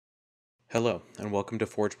Hello, and welcome to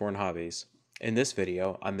Forgeborn Hobbies. In this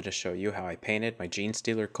video, I'm going to show you how I painted my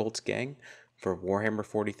Genestealer Cults Gang for Warhammer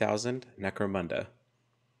 40,000 Necromunda.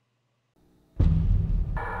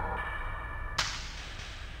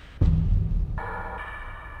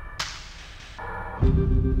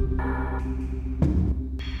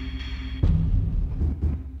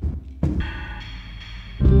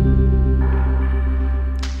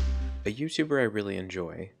 A YouTuber I really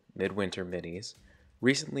enjoy, Midwinter Minis,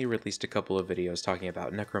 recently released a couple of videos talking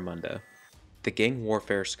about Necromunda, the gang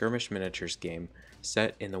warfare skirmish miniatures game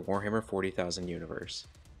set in the Warhammer 40,000 universe.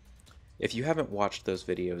 If you haven't watched those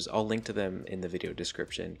videos, I'll link to them in the video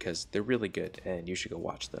description because they're really good and you should go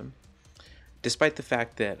watch them. Despite the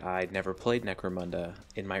fact that I'd never played Necromunda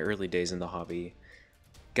in my early days in the hobby,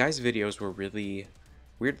 Guy's videos were really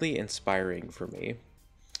weirdly inspiring for me.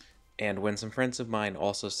 And when some friends of mine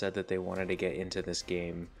also said that they wanted to get into this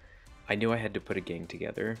game, I knew I had to put a gang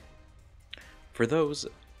together. For those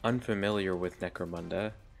unfamiliar with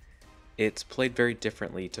Necromunda, it's played very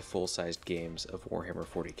differently to full-sized games of Warhammer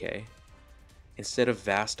 40k. Instead of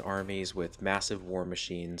vast armies with massive war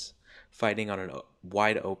machines fighting on a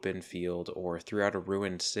wide open field or throughout a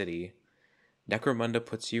ruined city, Necromunda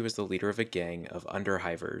puts you as the leader of a gang of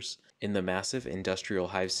underhivers in the massive industrial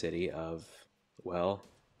hive city of, well,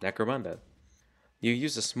 Necromunda. You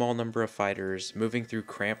use a small number of fighters moving through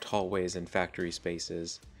cramped hallways and factory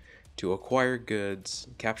spaces to acquire goods,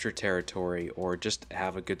 capture territory, or just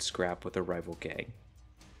have a good scrap with a rival gang.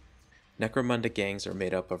 Necromunda gangs are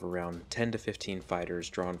made up of around 10 to 15 fighters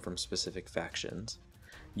drawn from specific factions,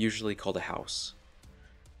 usually called a house.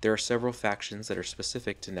 There are several factions that are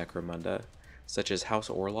specific to Necromunda, such as House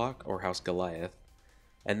Orlok or House Goliath,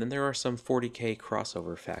 and then there are some 40k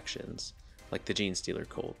crossover factions, like the Genestealer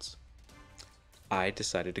Cults. I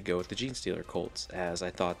decided to go with the Genestealer Cults, as I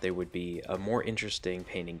thought they would be a more interesting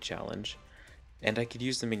painting challenge, and I could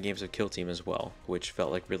use them in games of Kill Team as well, which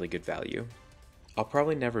felt like really good value. I'll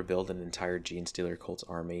probably never build an entire Genestealer Cults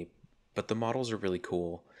army, but the models are really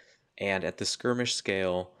cool, and at the skirmish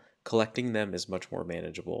scale, collecting them is much more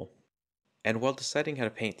manageable. And while deciding how to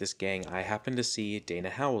paint this gang, I happened to see Dana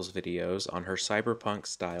Howell's videos on her Cyberpunk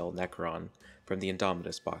style Necron from the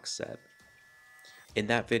Indomitus box set. In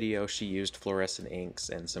that video, she used fluorescent inks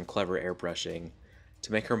and some clever airbrushing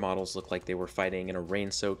to make her models look like they were fighting in a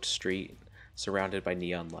rain-soaked street surrounded by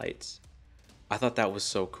neon lights. I thought that was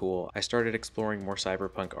so cool. I started exploring more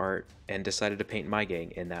cyberpunk art and decided to paint my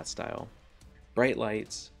gang in that style. Bright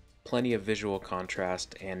lights, plenty of visual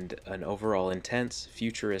contrast, and an overall intense,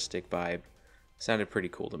 futuristic vibe sounded pretty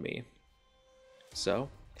cool to me. So,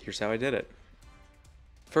 here's how I did it.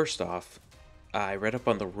 First off, I read up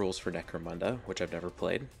on the rules for Necromunda, which I've never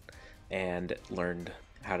played, and learned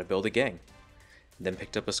how to build a gang. Then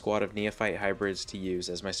picked up a squad of neophyte hybrids to use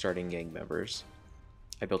as my starting gang members.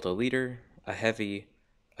 I built a leader, a heavy,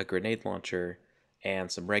 a grenade launcher, and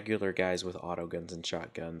some regular guys with autoguns and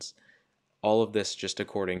shotguns. All of this just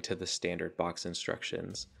according to the standard box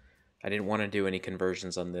instructions. I didn't want to do any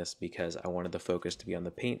conversions on this because I wanted the focus to be on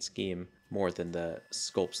the paint scheme more than the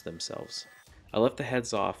sculpts themselves. I left the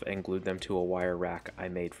heads off and glued them to a wire rack I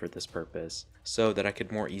made for this purpose, so that I could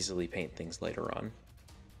more easily paint things later on.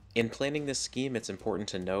 In planning this scheme, it's important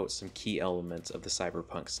to note some key elements of the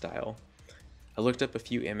cyberpunk style. I looked up a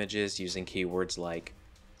few images using keywords like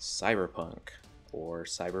cyberpunk or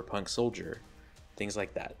cyberpunk soldier, things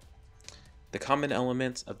like that. The common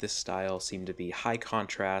elements of this style seem to be high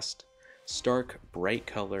contrast, stark, bright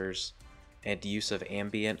colors, and use of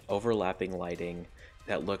ambient, overlapping lighting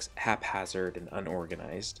that looks haphazard and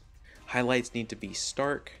unorganized. Highlights need to be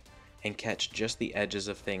stark and catch just the edges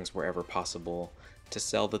of things wherever possible to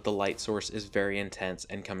sell that the light source is very intense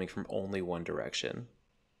and coming from only one direction.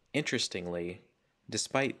 Interestingly,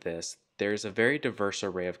 despite this, there is a very diverse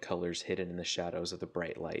array of colors hidden in the shadows of the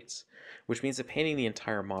bright lights, which means that painting the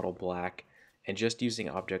entire model black and just using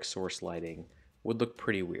object source lighting would look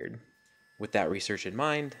pretty weird. With that research in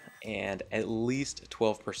mind, and at least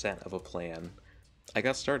 12% of a plan, I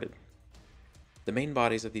got started. The main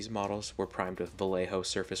bodies of these models were primed with Vallejo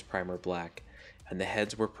Surface Primer Black, and the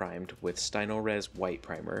heads were primed with Stynylrez White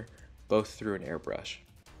Primer, both through an airbrush.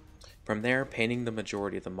 From there, painting the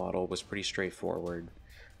majority of the model was pretty straightforward,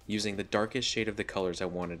 using the darkest shade of the colors I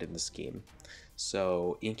wanted in the scheme.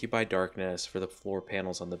 So, Incubi Darkness for the floor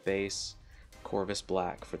panels on the base, Corvus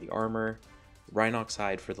Black for the armor, Rhinox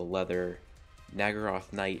Hide for the leather,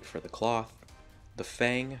 Nagaroth Night for the cloth, the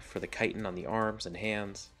Fang for the chitin on the arms and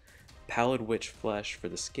hands, Pallid Witch Flesh for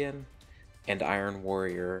the skin, and Iron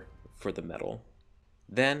Warrior for the metal.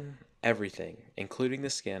 Then, everything, including the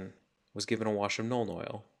skin, was given a wash of Nuln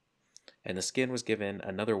Oil. and the skin was given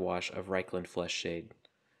another wash of Reichland Flesh Shade.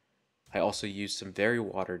 I also used some very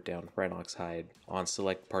watered down Rhinox hide on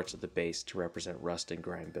select parts of the base to represent rust and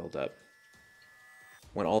grime buildup.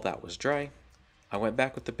 When all that was dry, I went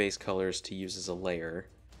back with the base colors to use as a layer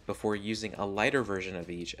before using a lighter version of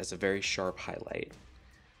each as a very sharp highlight.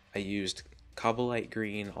 I used Cobalite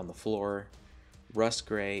Green on the floor, Rust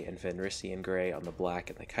Gray and Fenrisian Gray on the black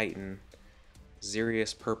and the chitin,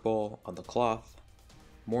 Xerius Purple on the cloth,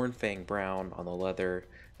 Mournfang Brown on the leather,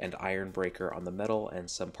 and Ironbreaker on the metal and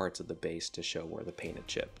some parts of the base to show where the paint had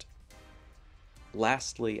chipped.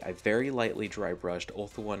 Lastly, I very lightly dry brushed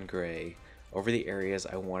Ulthuan Gray over the areas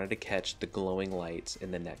I wanted to catch the glowing lights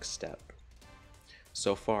in the next step.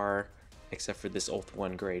 So far, except for this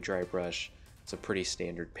Ulthuan Gray dry brush, it's a pretty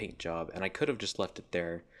standard paint job, and I could have just left it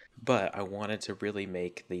there, but I wanted to really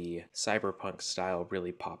make the Cyberpunk style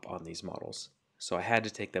really pop on these models. So I had to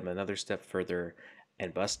take them another step further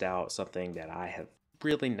and bust out something that I have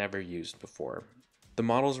really never used before. The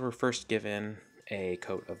models were first given a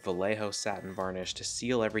coat of Vallejo satin varnish to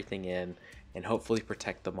seal everything in and hopefully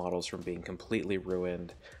protect the models from being completely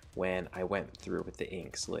ruined when I went through with the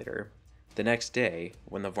inks later. The next day,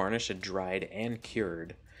 when the varnish had dried and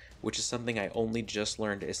cured, which is something I only just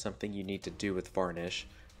learned is something you need to do with varnish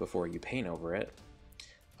before you paint over it,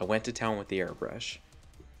 I went to town with the airbrush.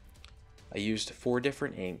 I used 4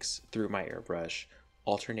 different inks through my airbrush,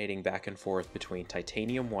 alternating back and forth between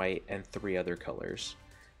titanium white and 3 other colors: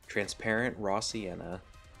 transparent raw sienna,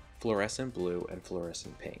 fluorescent blue, and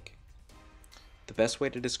fluorescent pink. The best way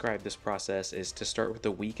to describe this process is to start with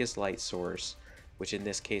the weakest light source, which in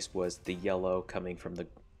this case was the yellow coming from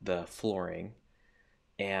the flooring,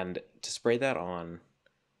 and to spray that on,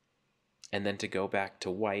 and then to go back to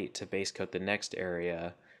white to base coat the next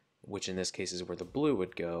area, which in this case is where the blue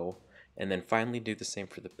would go, and then finally do the same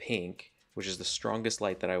for the pink, which is the strongest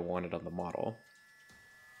light that I wanted on the model.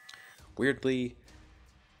 Weirdly,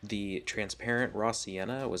 the transparent raw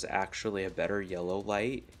sienna was actually a better yellow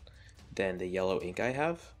light than the yellow ink I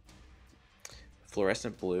have.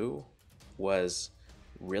 Fluorescent blue was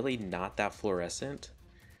really not that fluorescent,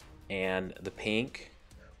 and the pink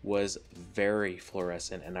was very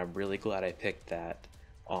fluorescent, and I'm really glad I picked that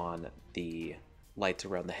on the lights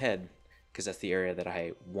around the head because that's the area that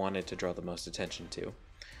I wanted to draw the most attention to.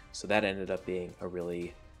 So that ended up being a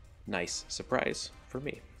really nice surprise for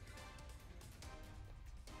me.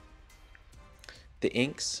 The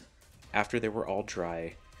inks, after they were all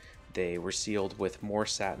dry, they were sealed with more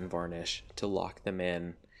satin varnish to lock them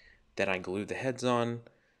in. Then I glued the heads on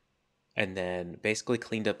and then basically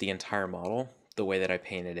cleaned up the entire model the way that I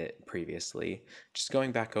painted it previously. Just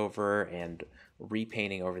going back over and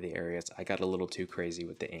repainting over the areas, I got a little too crazy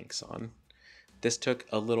with the inks on. This took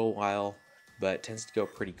a little while, but tends to go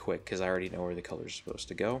pretty quick because I already know where the colors are supposed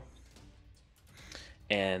to go.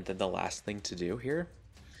 And then the last thing to do here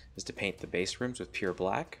is to paint the base rims with pure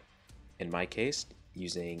black, in my case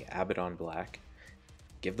using Abaddon black.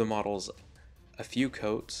 Give the models a few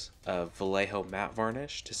coats of Vallejo matte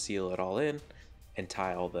varnish to seal it all in and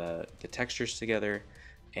tie all the textures together,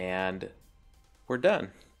 and we're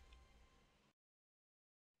done.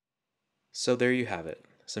 So there you have it,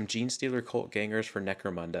 some Genestealer Cult Gangers for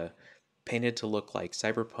Necromunda, painted to look like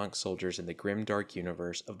cyberpunk soldiers in the grim dark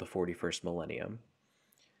universe of the 41st millennium.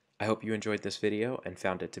 I hope you enjoyed this video and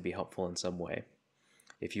found it to be helpful in some way.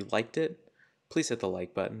 If you liked it, please hit the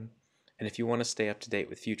like button, and if you want to stay up to date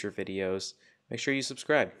with future videos, make sure you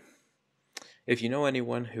subscribe. If you know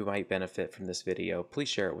anyone who might benefit from this video, please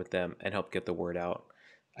share it with them and help get the word out.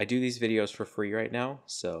 I do these videos for free right now,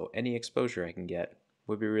 so any exposure I can get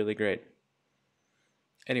would be really great.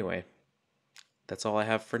 Anyway, that's all I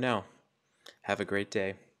have for now. Have a great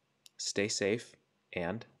day, stay safe,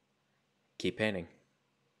 and keep painting.